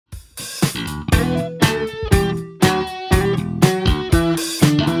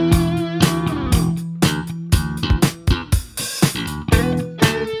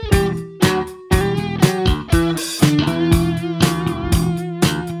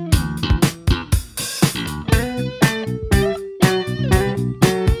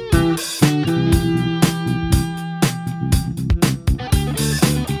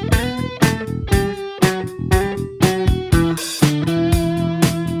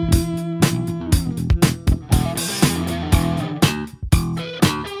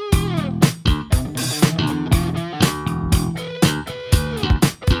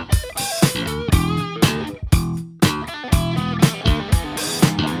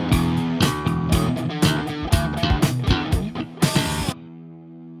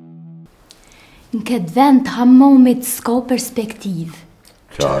këtë vend hamomit s'ka perspektiv.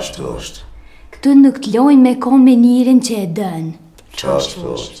 Qashtu është. Këtu nuk t'lojnë me konë me njërin që e dënë. Qashtu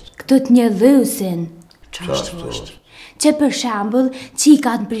është. Këtu t'një dhësin. Qashtu është. Që për shembull,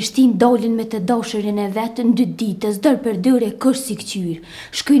 qikat në Prishtinë dolin me të dashërin e vetë në 2 ditës, dër për dyre kush si këqyr.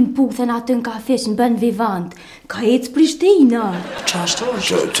 Shkojnë puthen aty në kafesh në bën vivant. Ka ecë Prishtina. Qashtu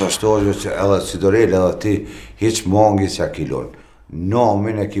është, edhe si dorel edhe ti hiq mangi s'ja kilon.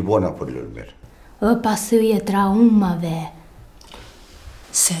 Namin e ki bona për lërmir. O pasuje traumave.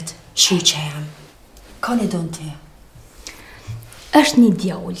 Set, shu që jam. Ka një donë ti? Është një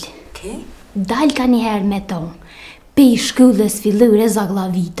djoll. Ke? Dal ka njëherë me tonë. Pe i shkyllës fillure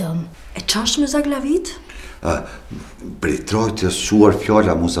zaglavitëm. E qashtë me zaglavit? Prej trajtës shuar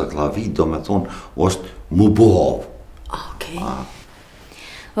fjalla mu zaglavit, do me thonë, është mu buhav. Okej.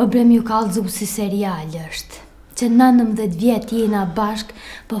 O brem ju kallëzu si serial është. Që 19 vjetë jena bashk,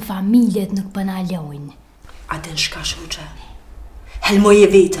 po familjet nuk pënalojnë. A den shka shuqe? Helmoj e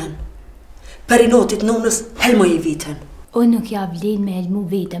vetën. Për i notit nunës, helmoj e vetën. O nuk ja vlen me helmu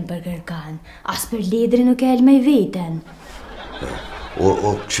vetën për kërkan, as për ledri nuk e helmej vetën.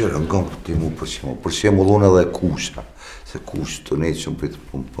 O qërë, nga më ti mu përshimu dhune edhe kusha, se kush të nejtë shumë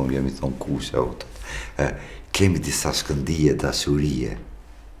për më jemi thonë kusha. Kemi disa shkëndije, dashurie,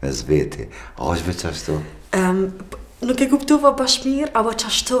 me zveti, a është veç ashtu? Nuk e kuptuva bashmir, ava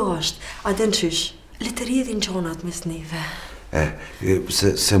qashtu është, a den qysh, le të rjedhin qonat mes neve.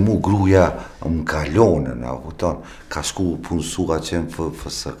 Se mu gruja më kalonën, a kupton, ka shku punësua që në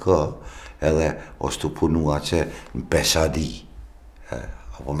FSK, edhe është të punua që në Peshadi,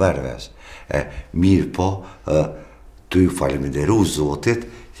 apo merë vesh. Mirë po, të ju faleminderu zotit,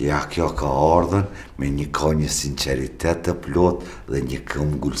 ja kjo ka ardhën me ka një sinceritet të plot dhe një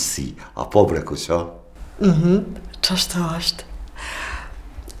këmbgullsi, apo bre kusha? Qashtu është.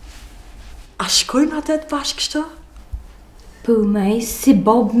 A shkojnë atë të bashkë kështu? Po mej si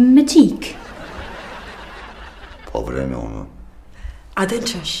bob me qik. Po bre nonë. A den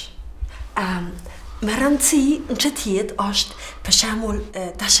qësh? Me rëndësi në që tjetë është për shemull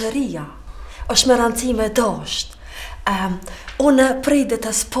dashëria. është me rëndësi me dasht. Unë prej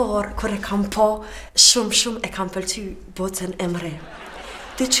ditës parë, kër e kam po, shumë e kam pëlqy bocën e mre.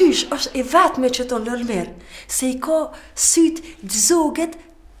 Të qysh është i vetme që tonë lëllmer, se i ka sytë dëzoget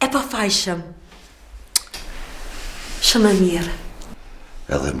e pafajshëm. Shumë e mirë.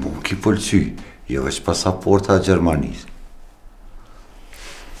 Edhe mu ki pëlqy, jo veç pasaporta a Gjermanisë.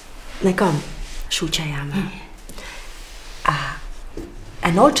 Ne kam, shu që jam. E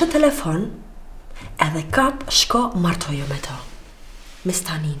nolë që telefon, edhe kap shko martojo me to. Me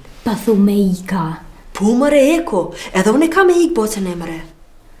stanin. Pa thu me ika. Po mëre eko, edhe unë e ka me ik bocën e mëre.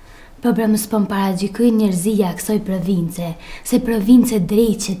 Po bre më s'pëm paragjikuj njerëzia kësoj province, se province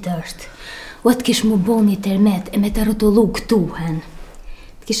dreqit është. O të kish mu bo një termet e me të rëtullu këtuhen.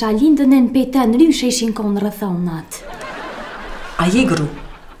 Të kisha lindën e në pejten ryshe ishin konë rëthonat. A je gru?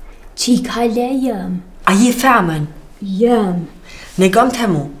 Qik hale jëm. A je femen? Jëm. Ne gam të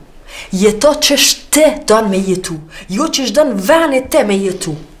mu. Jeto që shte donë me jetu, jo që shdonë venit te me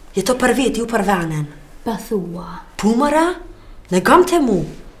jetu. Jeto për veti, ju për venen. Pa thua. Pumëra, ne gam të mu.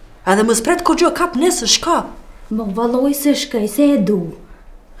 Edhe më spret ko gjo kap nësë shka. Mo valoj se shkaj, se e du.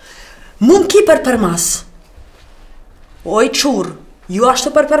 Mu m'ki për mas. Oj qur, ju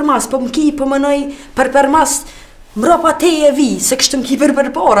ashtë për mas, po m'ki për mënoj për mas, mropa te e vi, se kështë m'ki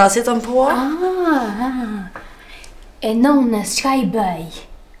për para, se të m'poa. E nonës, qka i bëj?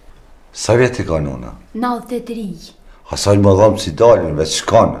 Sa vjetë i ka nona? 93. Asaj më dhamë si dalin, veç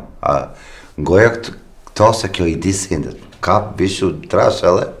shkanë. Ngoja këta se kjo i disindet. Kap, bishu, trash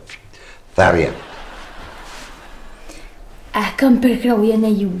edhe, therje. Kam përkrojen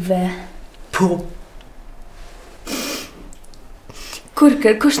e juve. Po. Kur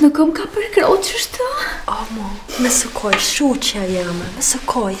kërkush nuk kom ka përkroj qështu? Amo, me së koj, shu që jame, me së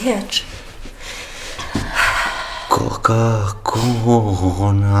koj, heq.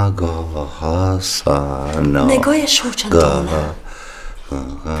 Coca-Cola gasana. Me goje shu që ndone.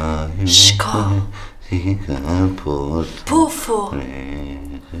 Shka. Pufo.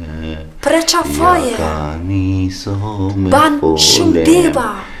 Preqa faje. Ban shumë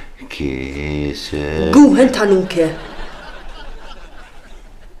beba. Guhen ta nuke.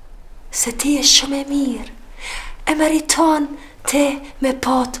 Se ti e shumë e mirë. E meriton te me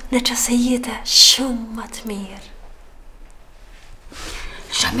pot në qëse jetë shumë më të mirë.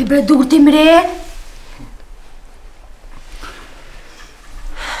 Shami bredur ti mre?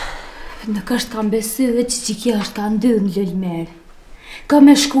 Nuk është kam besu dhe që kjo është ka ndyr në lëllmer. Ka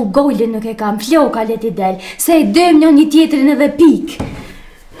me shku gollin nuk e kam floka leti del, se e dëm një tjetrin edhe pik.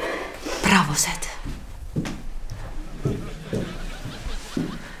 Bravo, Set.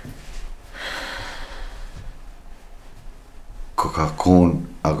 shkon,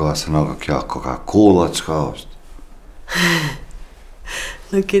 aga se nga kjo Coca-Cola, qka është?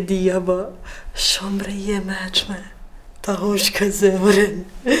 Nuk e dija, ba, shumë reje meqme, ta hosh ka zemërin.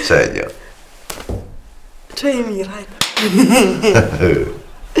 Se një? Që e mirë, hajtë.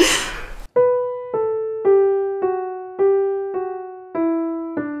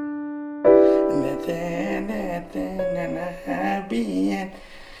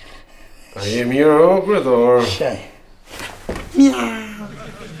 A je mirë, o, Kryetari? Shaj. Mjau.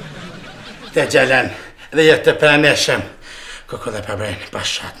 Dhe gjelen, dhe jetë të praneshëm. Kuku dhe përbrejnë,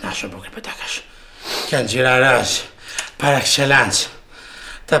 pashat, nashë bukë për takash. Kënë gjira rëzë, par excellence.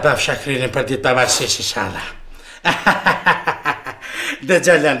 Të bëf shakririn për ditë pavarësisht inshallah. Dhe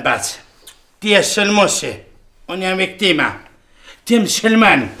gjelen, bacë. Ti e shëlmusi. Unë jam viktima. Ti më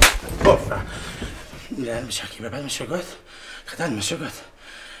shëlman. Pofa. Mjërën, më shaki për më shëgot. Këtanë më shëgot.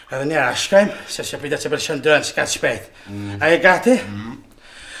 Edhe njëra shkojmë, se që pita që përshëndrën që ka të shpejt. A e gati?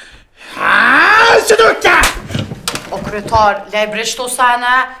 Që duke! O Kryetar, lej breshtu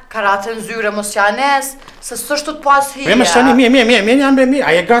sana, karatën zyre mos janes, se sështu të pas hije. Me shani, mirë, jam bre mirë.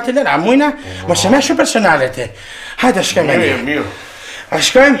 A e gati lera, a mujna? Mos e me shumë personale ti. Hajde shkojmë e një. Mirë. A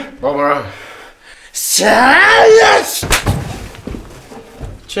shkojmë? Babra. Sajës!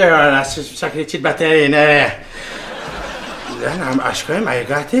 Që ora, që kri qitë baterinë, a shkojmë, a e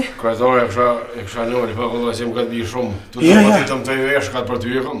gati? Kryetari e kësha njëri, pa këllë si më këtë bi shumë. Tu të matitëm të i vesh, ka të për ty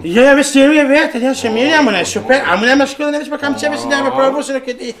e këmë. Ja, vestiru e vetë, ja, që mirë, amune, super. Amune me shkullën e vishë për kam qeve si një me provu, se nuk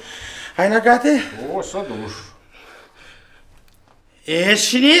e di. A e në gati? O, sa dush. E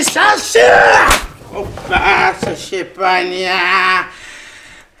shni sasë! Opa, se shqipanja!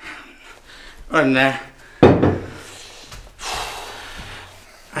 Orne.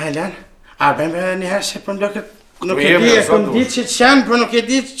 A e len, a bëjmë njëherë se për ndokët. Nuk e di, e kom ditë që të shanë, për nuk e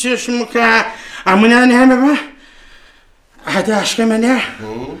di që shumë ka... A më njëra njëherë me ba? Hajde, a shkoj me njëherë?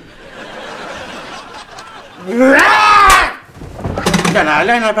 Gana,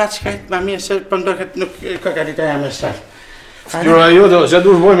 alajna ba që kajtë ma mirë, se për ndoket nuk ka kalita jam e sërë. Skjura jo, që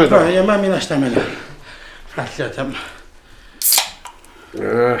dush boj me ta? Jo, ma mirë ashtë ta me la. Fatë lëtëm.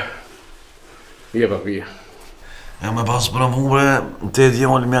 Pije pa pije. Ja me pas për në vumbre, në të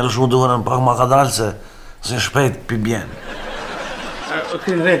edhjoni me lëshu duhe në pak ma ka dalë se shpejt pi bjen.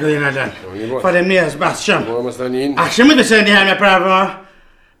 Kënë regullin alën. Falem njës, basë shumë. Mora më stanin. A shumë të se njëherë me pravo?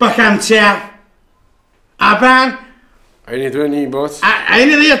 Po kam qe? A ban? A i një të e një boc? A i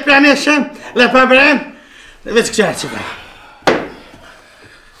një dhe jetë praneshëm? Le pa brem? Veç këqarë që ka.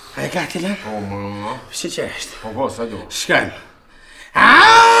 A e gati lën? Po, ma. Si që është? Po, sa du. Shkojmë.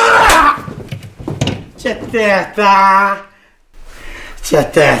 Cetta!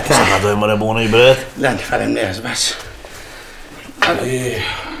 Cetta! Se ka dojë më rebune i bret? Lënë, falem njës, basë.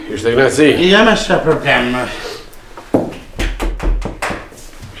 Ishte kneci? Ja me shka problem.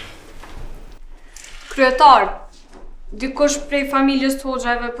 Kryetar, dikush prej familjes të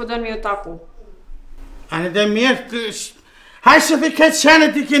hoxhajve po dënë mi u taku. Anë dhe mirë, hajë që të këtë qenë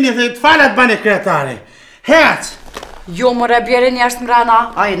të keni dhe të falat bane kryetari. Hec! Jo mëre bjeri njerës mrena,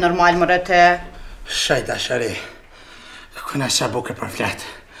 a i normal mëre te. Shaj dashari, këna sa buke për fletë,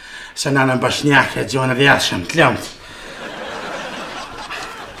 se nanën bashnjake, gjonë dhe jashëm, të lëmët.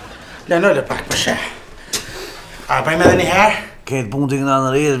 Lënole pak për shë. A bëjmë edhe njëherë? Këtë punë të këna në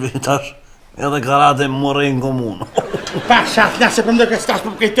rejtë, tash edhe karate më morë në komunë. Pak shatë, nëse për më do këtë stasë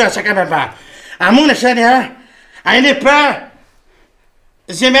për këtërë që ka me ba. A mune shë njëherë? A i një për?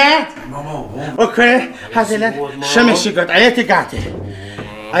 Zime? Okej, hajde lën, shumë i shikot, a jeti gati?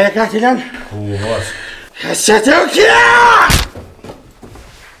 A je gati lën? Se të ukja!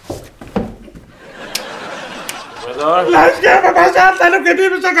 Lashke për pashat, nuk e di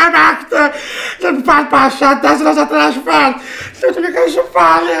më që ka baktë. Në më falë pashat, nësë nësë të rashë falë. Në të më ka shumë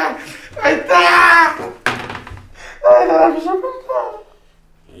falë. Ajta! Në rashë shumë falë.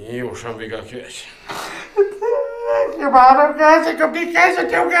 Jo, shumë vika keq. Që ma nuk e që këmë një keshë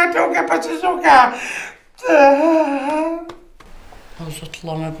të uke për që shuka. O, zotë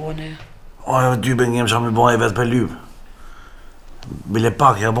lo me bone. O, e dy bëngjem që mi bëjë vetë për lypë. Bile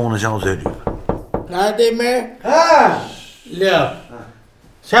pak ja bënë që në të lypë. Nadi me? Ha! Lëp.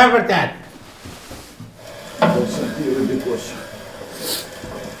 Qa vërtet?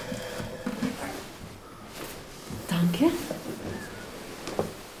 Danke.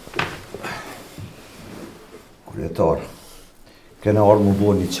 Kryetari, kena orë më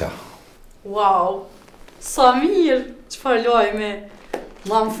bo një qa. Wow, sa mirë, qëfar lojme.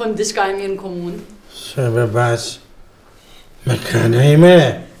 Ma më fund diçka e mirë në komunë. Se be bas, me këna i me?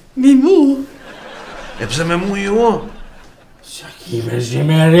 Mi mu. E pse me mu ju? Sa ki me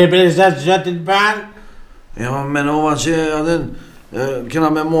zime reprezentat zëtit banë? Ja ma menova që adin Kena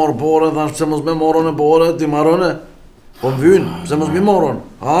me morë bore, thash pse mos me morën e bore, ti marrën e? Po më vynë, pse mos mi morën,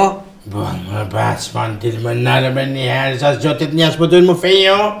 ha? Bon, më bas, man, ti më nalë me njëherë, sa gjotit njës po dojnë më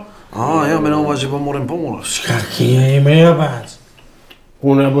fejo? Ja, me nova që po morin punë. Shka kia i me jo bas?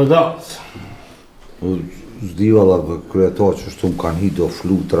 Punë e bëdat. Zdiva dhe kryetar që shtu më kanë hido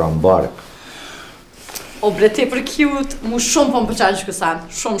flutra në bark. O bre ti për cute, mu shumë po më përqajnë që kësan.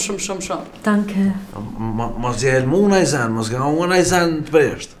 Shumë. Danke. Mos dje elmuna i sen, mos ka unë i sen të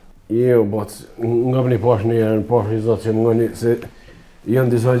presht. Jo, bot, nga pëni pash një herë, pash i zotë që më ngoni, se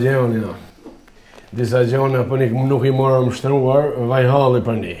janë disa gjeni, disa gjeni për një nuk i morë më shtruar, vaj halli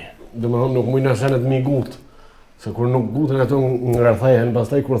për një. Dhe me thonë nuk mujna senet mi gut, se kur nuk gutën ato ngrarthehen,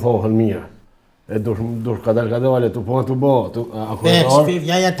 pastaj kur thohen mirë. E dush kadal, tu po tu bo, a kryetar.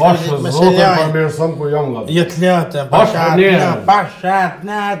 Ja Pash të zotë për mirë sëmë ku jam nga. Jo të lotëm, pashat,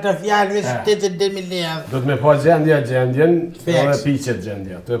 na të fjallëve së të të demi levë. Do të me pa gjendjen, edhe piqet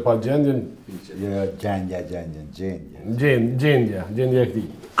gjendja. Tu e pa gjendjen, Jo, gjendja gjendja e këti.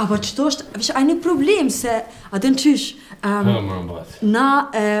 Apo qëto është, vish, a një problem se, a dënë qysh, na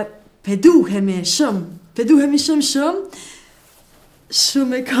peduhemi shumë,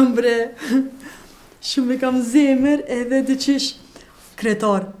 shumë e kam bre, shumë e kam zemër edhe dhe qysh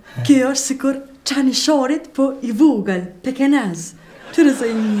kryetar. Kjo është sikur qani sharit, po i vogël, pekenez. Qërë sa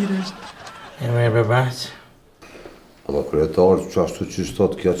i mirë është. E me bebat? Edhe kryetar që ashtu që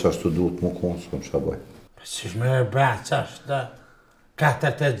shtot kjo që ashtu duhet më konë, s'kom që bëj. Qysh me bebat që ashtu?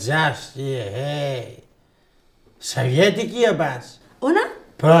 46, hej. Sa vjeti kia bas? Ona?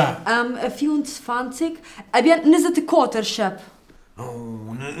 Pa. Fjun të fancik, e bjen 24 shëp.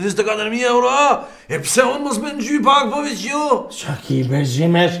 24.000 euro, e pse unë mos me në gjy pak po veç jo? Qa ki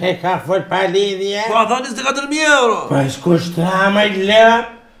bërgjimesh e ka fort pa lidhje? Po a tha 24.000 euro? Po e s'kushtra me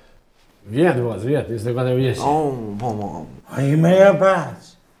lëp? Vjetë, 24 vjeqë. Po. A i me e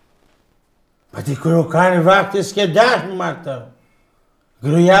bas? Pa ti kërë u ka në vakti s'ke dash më marto.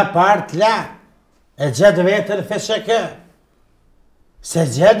 Gruja part la, e gjatë vetën feshekë. Se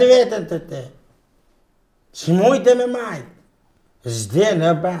gjatë vetën të te. Që mujtë me majtë. Zden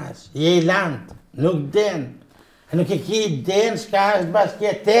e bas, je i lantë, nuk den. Nuk e ki den, s'ka është bas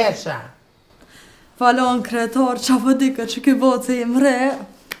kje tesha. Falon kryetar, qa po dika që ke botë se jem re.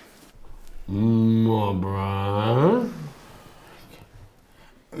 Mo bra.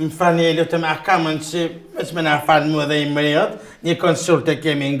 Më falë një lutëm, a kamën që veç me na falë mu dhe i mërejot, një konsulte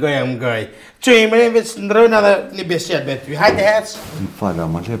kemi në gojë. Që i mërejt veç të ndrojnë edhe një besjet me ty. Hajde hec. Më falë,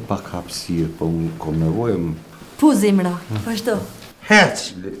 ma le pak hapsirë, po më kom nevojë Po zemra, vazhdo.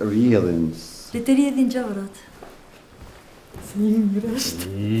 Hec. rjedhin. Le të rjedhin gjarat. Si mirë është.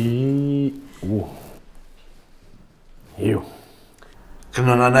 Jo.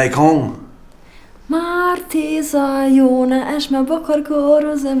 Kënë në nëj kongë? Martiza jone është me bë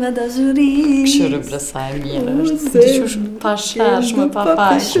kërkoroze me dashuri. Këshurë bre sa e mirë është. Ti qush pa shesh, me pa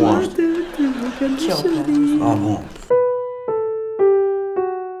pashma. Kjo bre. Amo.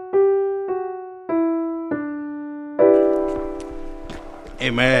 E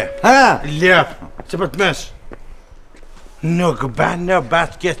me, Ha? lëp, që për të mësh. Nuk ban në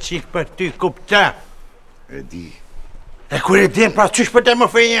bat kje qikë për ty kupta. E di. E kur e din pra qysh për të më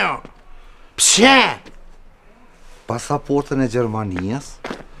fejjo? Pse? Pasaportën e Gjermanijës,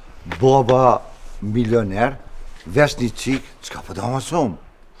 baba milioner, vesh një qikë, qka për da më shumë?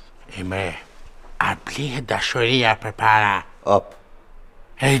 E me, a blihet dashuria për para? Op.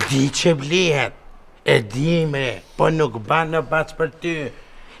 E di që blihet. E di me, po nuk ban në bat për ty.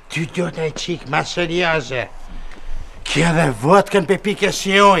 Ty do të e qikë ma serioze. Kje dhe vodkën për pike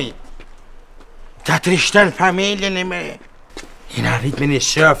si oj. Ta trishton familjen e me. I na rrit me një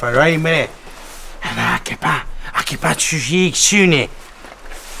shofer, o i me. Edhe a ke pa të shushi i kësyni.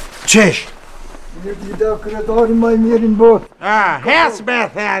 Qesh? Një dita kryetari ma i mirë në botë. Hec me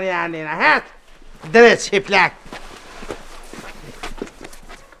theri Alina, hec. Drejt si plak.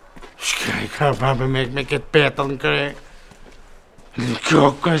 Shka i ka babë me këtë petëll në kërë. Në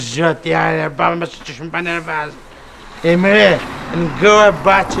kokë zëtë jare, babë me së që shumë pa nervazë. E mëre, në gëhe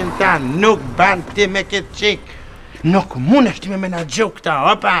bacin tanë, nuk ban ti me këtë qikë. Nuk mund është ti me menagju këta,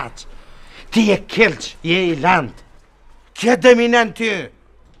 o bacë. Ti e kilç, je i landë. Kje dëminan ty?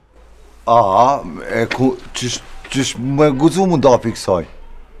 E ku, qysh më guzu më ndapi kësaj.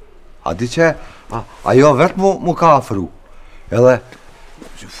 A di që, ajo vetë mu ka afru. Edhe,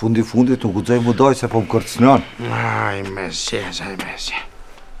 fundit nuk gudzoj më doj se po më kërcënon. Aj, mesje.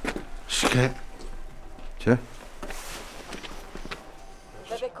 Shke? Që?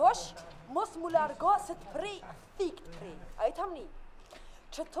 Bebe kosh, mos mu largo se të prej, thik të prej. A i tamni,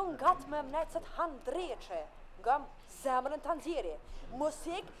 që të ngat me mnecët hanë dreqe, Ngam, zemrën të nxjeri.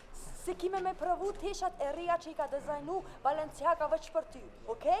 Musik, si kime me prëvu tishat e reja që I ka dizajnu Balenciaga veç për ty,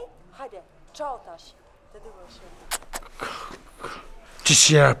 okej? Hajde, qao tash. Të duhe shumë. Që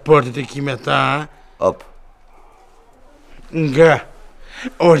si raportet e kime ta, Op. Nga,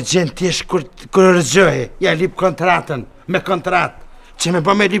 urgentisht kur rëzëhi, ja lip kontratën, me kontratë, që me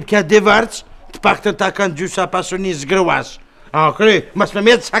po me lip kja divarç, të pak të ta kanë gjysa pasunis gruas. A, kry, mos me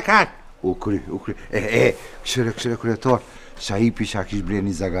metë sakak. U kry. Këshire Kryetar, sa hipi që a kish ble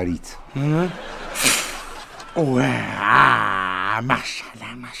një zagarit.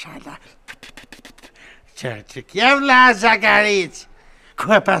 Mashallah. Që kje vla zagarit, ku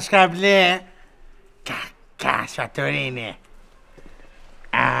e pas ka ble, ka shaturini.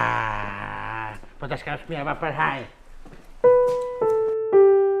 Po të shka shmija ma për haj.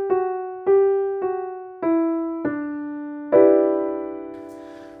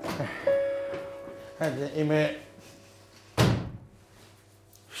 Hajde, ime...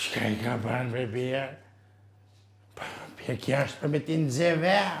 Shka I ka banë për bjerë? Pje kja është për me ti nëzhe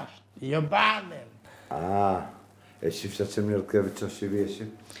vesh, jo banen. E shifësha që mirë të keve që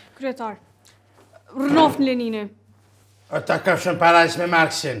shiveshim? Kryetar, rënof në Lenine. O ta këfshën parajsh me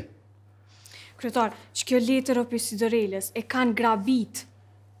Marksin. Kryetar, që kjo letër o Episodorelës e kanë grabit.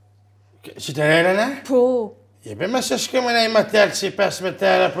 Që të relene? Po. Jebe me se shkëmën e I motel që I 15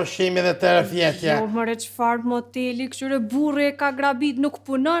 tëra pushimi dhe tëra fjetja. Jo, mëre qëfar moteli, këshure burre e ka grabit, nuk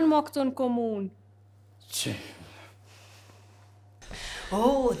punon më këto në komunë. Që?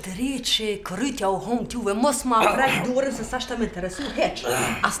 O, dreqe, krytja u hong t'juve, mos ma prek dorën se sa shtë me interesu, heq.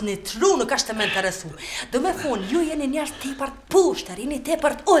 As në tru nuk ashtë me interesu. Do me thonë, ju jeni njerës tepart pushter, jeni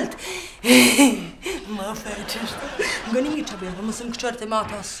tepart ullt. Ma feqështë. Nga një mi që bëjë, mësëm këqërët e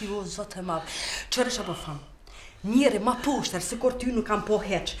mata, si o, zotë e matë. Qërë që po famë? Njeri ma pushter, si kur ty nuk kam po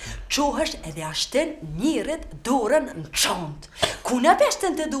heq. Qohësht edhe ashten njerit dorën në qantë. Kuna për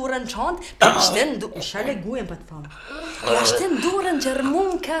ashten të dorën në qantë, për ashten shale gujen për të famë. Për ashten dorën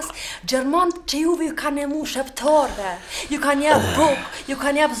gjermunkas, gjermant që juve ju kanë emu sheptarve, ju kanë jep buk, ju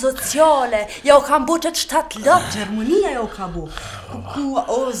kanë jep sociale, ja u kanë bu që të 7 lot, Gjermunia ja u ka bu.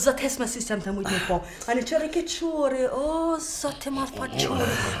 O, zot hes me sistem të mujtë me po. Ani qërë I këtë qori, o, zot e marë pa qori.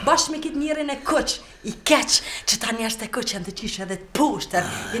 Bashkë me këtë njerin e këq, I keq, që ta njerës të këq janë të qishë edhe të pushter,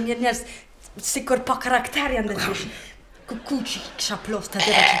 janë njerës si kur pa karakter janë të qishë. Ku që kisha plos të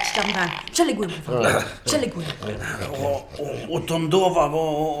dhera që të mbenë. Që legujmë për famë? Që legujmë? O të ndova,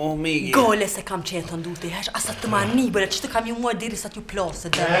 o Migi. Gole se kam që e të ndu të hesh, asa të ma nibëre, që të kam ju muaj diri sa t'ju plosë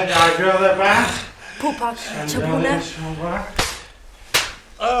dhe. A gjë dhe pa? Po pak, që bune?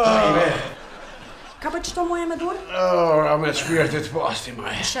 Ka për qëto muaj me dorë? A me të shpirtit pasti,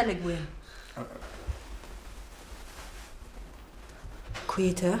 maj. Që legujmë?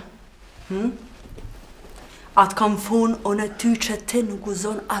 Kujtë, atë kam thonë onë ty që ti nuk u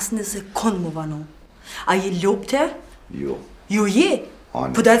zonë asë në sekund më vanu. A je lopte? Jo. Jo je?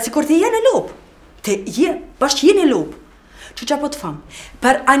 Ani. Po dalë si kur ti jene lop. Ti je, bashkë jene lop. Që po të famë,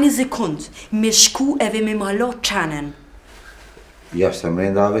 për ani sekund, me shku edhe me malo qanen. Jashtë e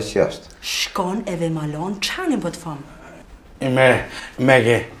mrenda veç jashtë. Shkon edhe malon qanen po të famë. Ime,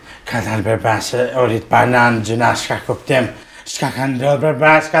 Megi, ka dalë për basë, orit banan, gjëna shka kuptim. Shka ka ndodhë për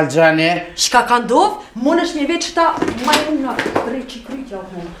basë, kalëgjani? Shka ka ndodhë, mund është me veç ta majmuna, dreqi krytja o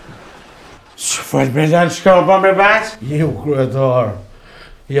mund. Që folë belan shka o për basë? Jo, Kryetar,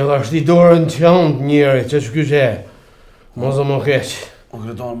 ja ka shti dorën të qantë njeri, që që kyshe, mos o më keq. O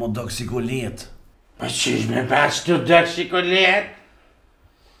Kryetar, mo dëkë si kolet. Po qish me basë të dëkë si kolet?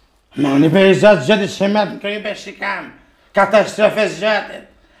 Ma një për I zotë gjëtë që me të në krybe shikam. Katastrofe zgjëtit,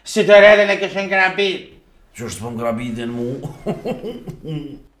 si të redhen e këshën grabit. Që është për grabitin mu?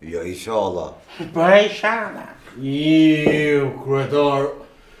 Jo, inshallah. Po inshallah. Jo, Kryetar,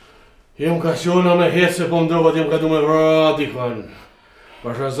 jem ka qona me hetë se po mdovat jem ka du me vrati kanë.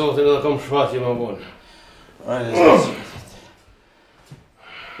 Pasha zotin edhe kam shfati ma vonë.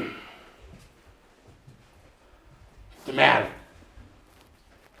 Të merë.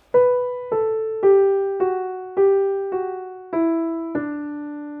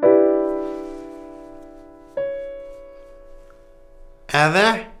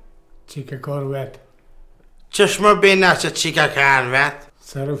 Edhe? Qika kërë vetë. Qësh më bina që qika kanë vetë?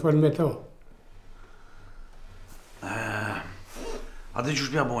 Sa rëfër me to? A di që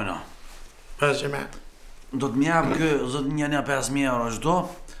shpja bojna? Po që me? Do të mjabë kë, zëtë një 5.000 euro qdo,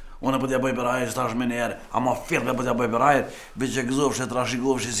 unë e për t'ja bëj për ajer, s'tash me njerë, ama firme për t'ja bëj për ajer, veç që gëzofshe,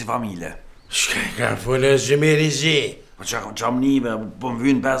 trashigovshe si familje. Shka I ka fullë zhimiri zi? Po që am nive, po më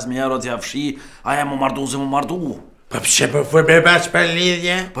vynë 5.000 euro t'ja fshi, aja më martu se më martu. Po pse po fër berbaq për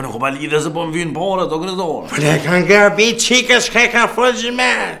lidhje? Po nuk ka lidhje se po më vynë pare, to Kryetari. Po ne kanë grabit qikës ka e kanë folë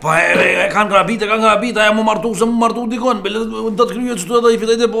gjëmerë. Po e kanë grabit, aja mu martu se mu martu dikon, bele do të kryet që tu edhe i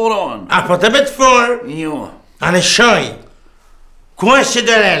fitajt e poran. A po të betë forë? Jo. A në shoj, ku është që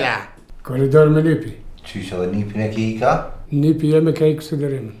dërela? Koridor me nipi. Qysh edhe nipin e ki i ka? Nipi jeme ka i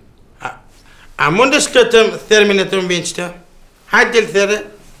konsiderimin. A mundës këtëm thermin e të mbin qëtë? Hajtë del therë.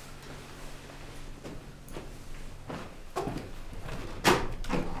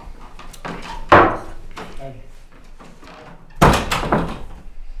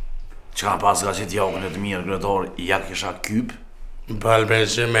 Që ka pas ka që t'jakën e të mirë, Kryetari, ja kisha kyp? Balë me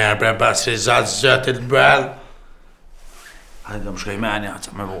zëmerë, bre basri zatë zëtit balë. Hajde të më shkoj me anja,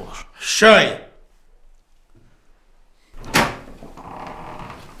 që me vodësh. Shoj!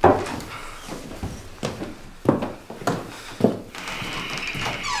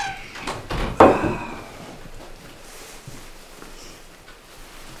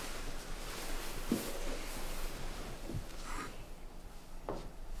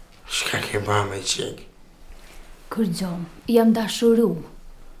 Shka ke ba me qikë? Kur gjom, jam dashuru.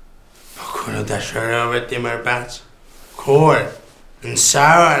 Po kur në dashurove ti mërë bacë? Kur? Në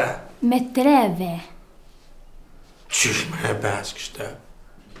savara? Me treve. Qysh mërë bacë kështë?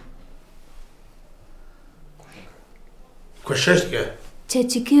 Kush është kë?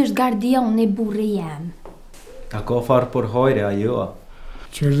 Që ky është gardion e burri jem. A ka farë për hajre, a jo?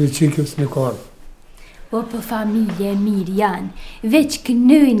 Që është dhe qikës në korë. Po për familje mirë janë, veç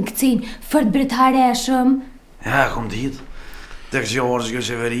kënëjnë këcin fërt brethareshëm. Ja, kom ditë. Tek që orë që kjo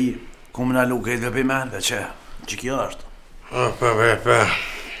qeveri, kom në lukejt dhe pëjmenve që kjo është. Pa.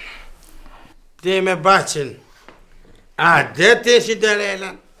 Ti me bacin, a dhe ti si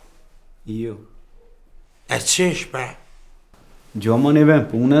dërela? Jo. E qysh pa? Gjoma në ven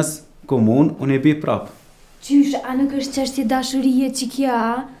punës, komun, unë e pi prapë. Qysh, a nuk është qështje dashurije që kja?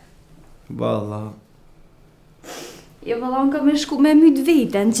 Balla. Jo, valla, unë kam e shku me mytë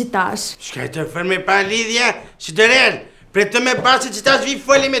vetën që tash. Shkaj të fërë me pa lidhja, si dërel, pre të me bacin që tash vi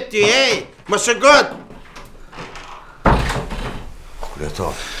foli me ty, hej, më së gotë.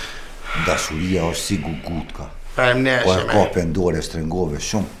 Kryetari, dashuria është si gugutka. Pa e mneshe, Po e ka pendore strengove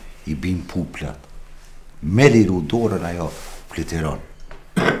shumë, i bin puplat. Me liru dorën ajo fliteron.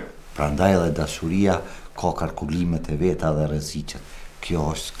 Prandaj edhe dashuria ka kalkulimet e veta dhe rreziqet.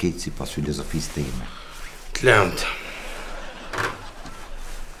 Kjo është skejt si pas filozofisë teme. Të lëmët.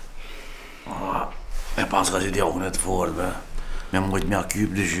 E pas ka që t'jakën e të forë, be. Me mujtë mja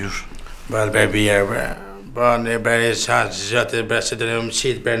kypë dhe gjysh. Balë be bjerë, bre. Ba në bre sa zëtë, bre, se të në më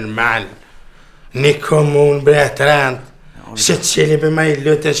qitë, bre, në malë. Një komunë, bre, të randë. Se të qeli be ma i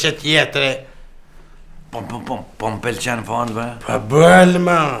lutën se tjetëre. Po më pelqenë fanë, be. Pa bëllë,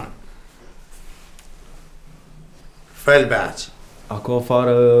 ma. Fëllë, baqë. A ka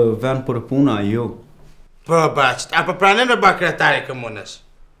farë ven për puna, jo? Po, baqët, apo pranë në ba Kryetari komunës.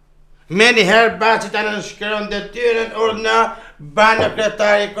 Me njëherë baqët anë në shkëron dhe tyren, urna, ba në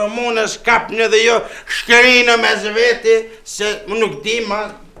Kryetari komunës, kap një dhe jo shkërinë me zveti, se më nuk di, ma,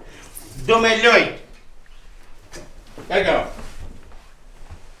 do me lojtë. E go.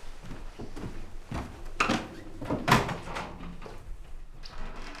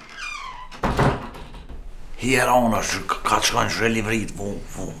 Hierona, ka të shkojnë shrelivrit, vu.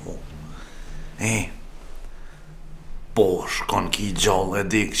 Po, shkon ki gjallë e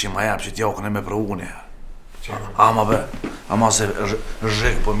dik që ma jep që t'jakën e me për une. Ama be, ama se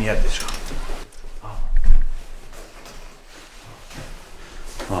zhek për mjetë diqka.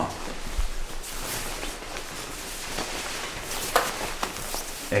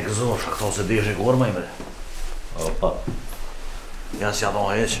 E këzosh, këto se dish e korma i bre. Opa. Ja si ato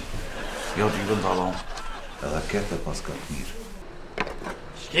heq, jo t'i dën t'ato. Edhe kete pas ka të mirë.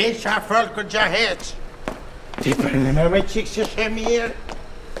 Shki qa fëllë këtë gja heq. Ti për në me qikë që shë mirë.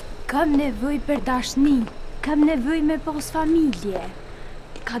 Kam nevoj për dashni, kam nevoj me pos familje.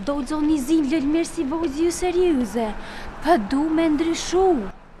 Ka do zoni zim lëllë mirë si vojzë ju serjuze, pa du me ndryshu.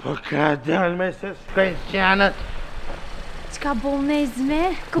 Po ka dëllë me se s'kojnë qanët. Qka bol në izme,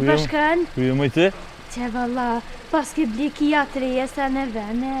 ku përshkën? Ku je mëjti? Që valla, pas ke blekia të reje se në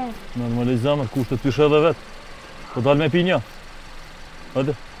vene. Normalizamër, kushtet ty shë dhe vetë. Po dalë me pi një.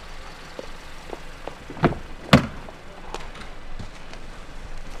 Hajde.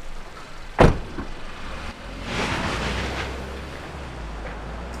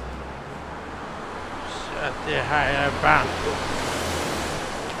 Te haja e banku.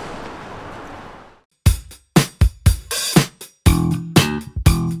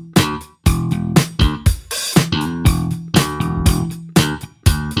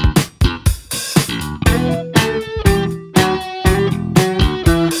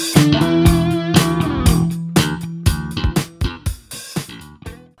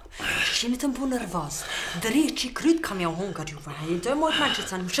 këshini të mbu nervoz. Dëri që i kryt kam ja hungar juve. I doj mojt me që të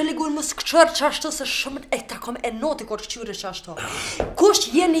sanë, më shë ligojnë më skëqër që ashtu se shumë e ta kom e noti kur qyre që ashtu.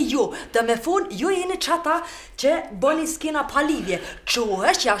 Kush jeni ju? Dhe me fun, ju jeni qata që bëni skina palivje.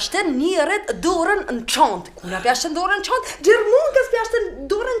 Qohesh jashtën njëret dorën në qantë. Kuna pjashtën dorën në qantë? Gjermonkës pjashtën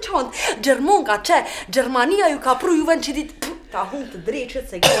dorën në qantë. Gjermonka që Gjermania ju ka pru juve në që ditë ta hum të dreqet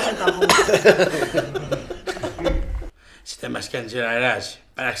se gjerën ta hum. Si të më s'kenë gjira rëzë,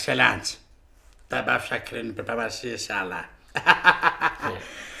 për ekselencë, ta bafsha krynë për pavarësi inshallah.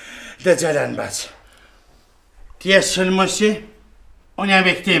 Dhe gjelen bacë, ti e shëllmosi, unë jam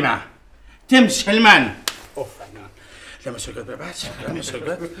viktima, ti më shëllman. Le më sërgët për bacë, le më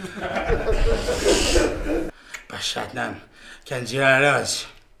sërgët. Pashat nam, kenë gjira rëzë,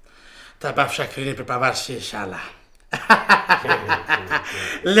 ta bafsha krynë për pavarësi inshallah.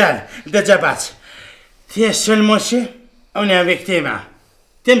 Len, dhe gjë bacë, ti e shëllmosi, unë jam viktima.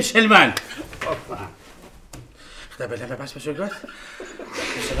 Ti më shëllman. Këta bërë me pas për shërgët?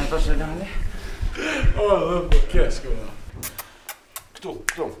 Më shëllman për shëllane? Kesko. Këtu,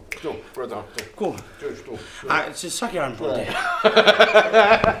 këta, këtu. Ku? Këtu. Që sa kjo në përdi?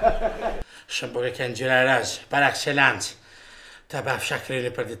 Shumë përke kënë gjyra rëzë, për ekselencë. Ta baf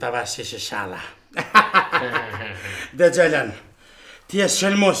shakrini për ditë pavarësi që shala. Dhe gjelen, ti e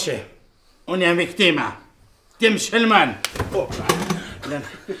shëllmusi. Unë jam viktima. Ti më shëllman. Len,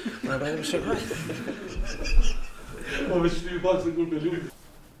 më bërë më shëllman.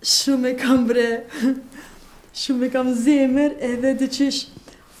 Shumë e kam bre, shumë e kam zemër edhe dhe qish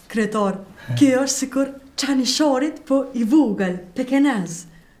Kryetari. Kjo është sikur qani sharit, po i vogël, pekenez.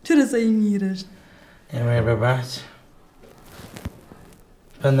 Qërë sa i mirë është? E më e bëbaqë.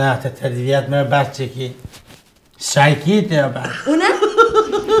 Për natë të 30 vjetë më e baqë që ki. Sa i ki të e baqë? Une?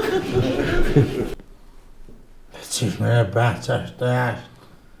 Qish më e baqë ashtë të ashtë.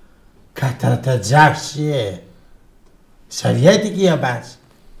 46 që e. Sa vjetë i ki e baqë?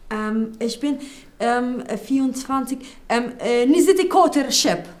 Ich bin 24, 24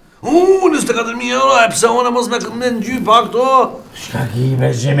 shep. 24.000 euro, e pse ona mos me në gjy pak to? Shka ki me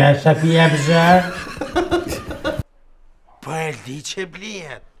zhime e sa pi e pëzër? Po e di që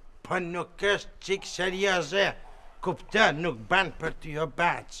blihet, po nuk është qik serioze. Kuptën, nuk ban për ty o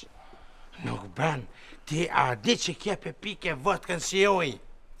baqë. Nuk ban, ti a di që kje për pike vodkën si oj.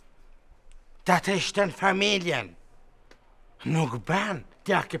 Ta të ishtën familjen. Nuk ban,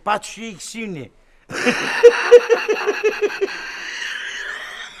 ti a ke pa të shu i kësyni.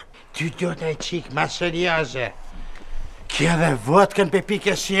 Ty do të e qik ma serioze. Kje dhe vodkën për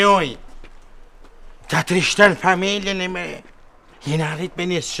pike si oj. Ta të ishtën familjen e me. Jena rrit me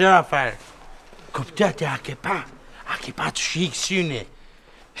një shofar. Kuptët, ti a ke pa të shu i kësyni.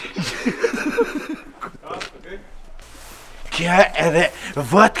 Kja edhe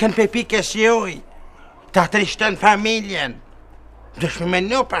vodkën për pike si oj. Ta të rishtën familjen. Dëshme me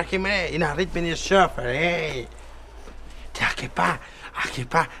në par kemre, i në rrit me një shofër, ej. Ti a ke pa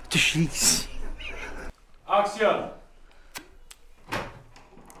të shikës. Aksion!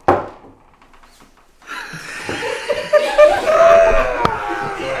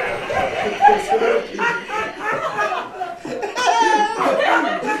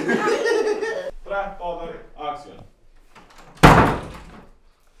 Aksion!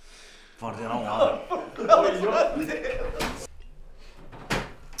 Forte, não,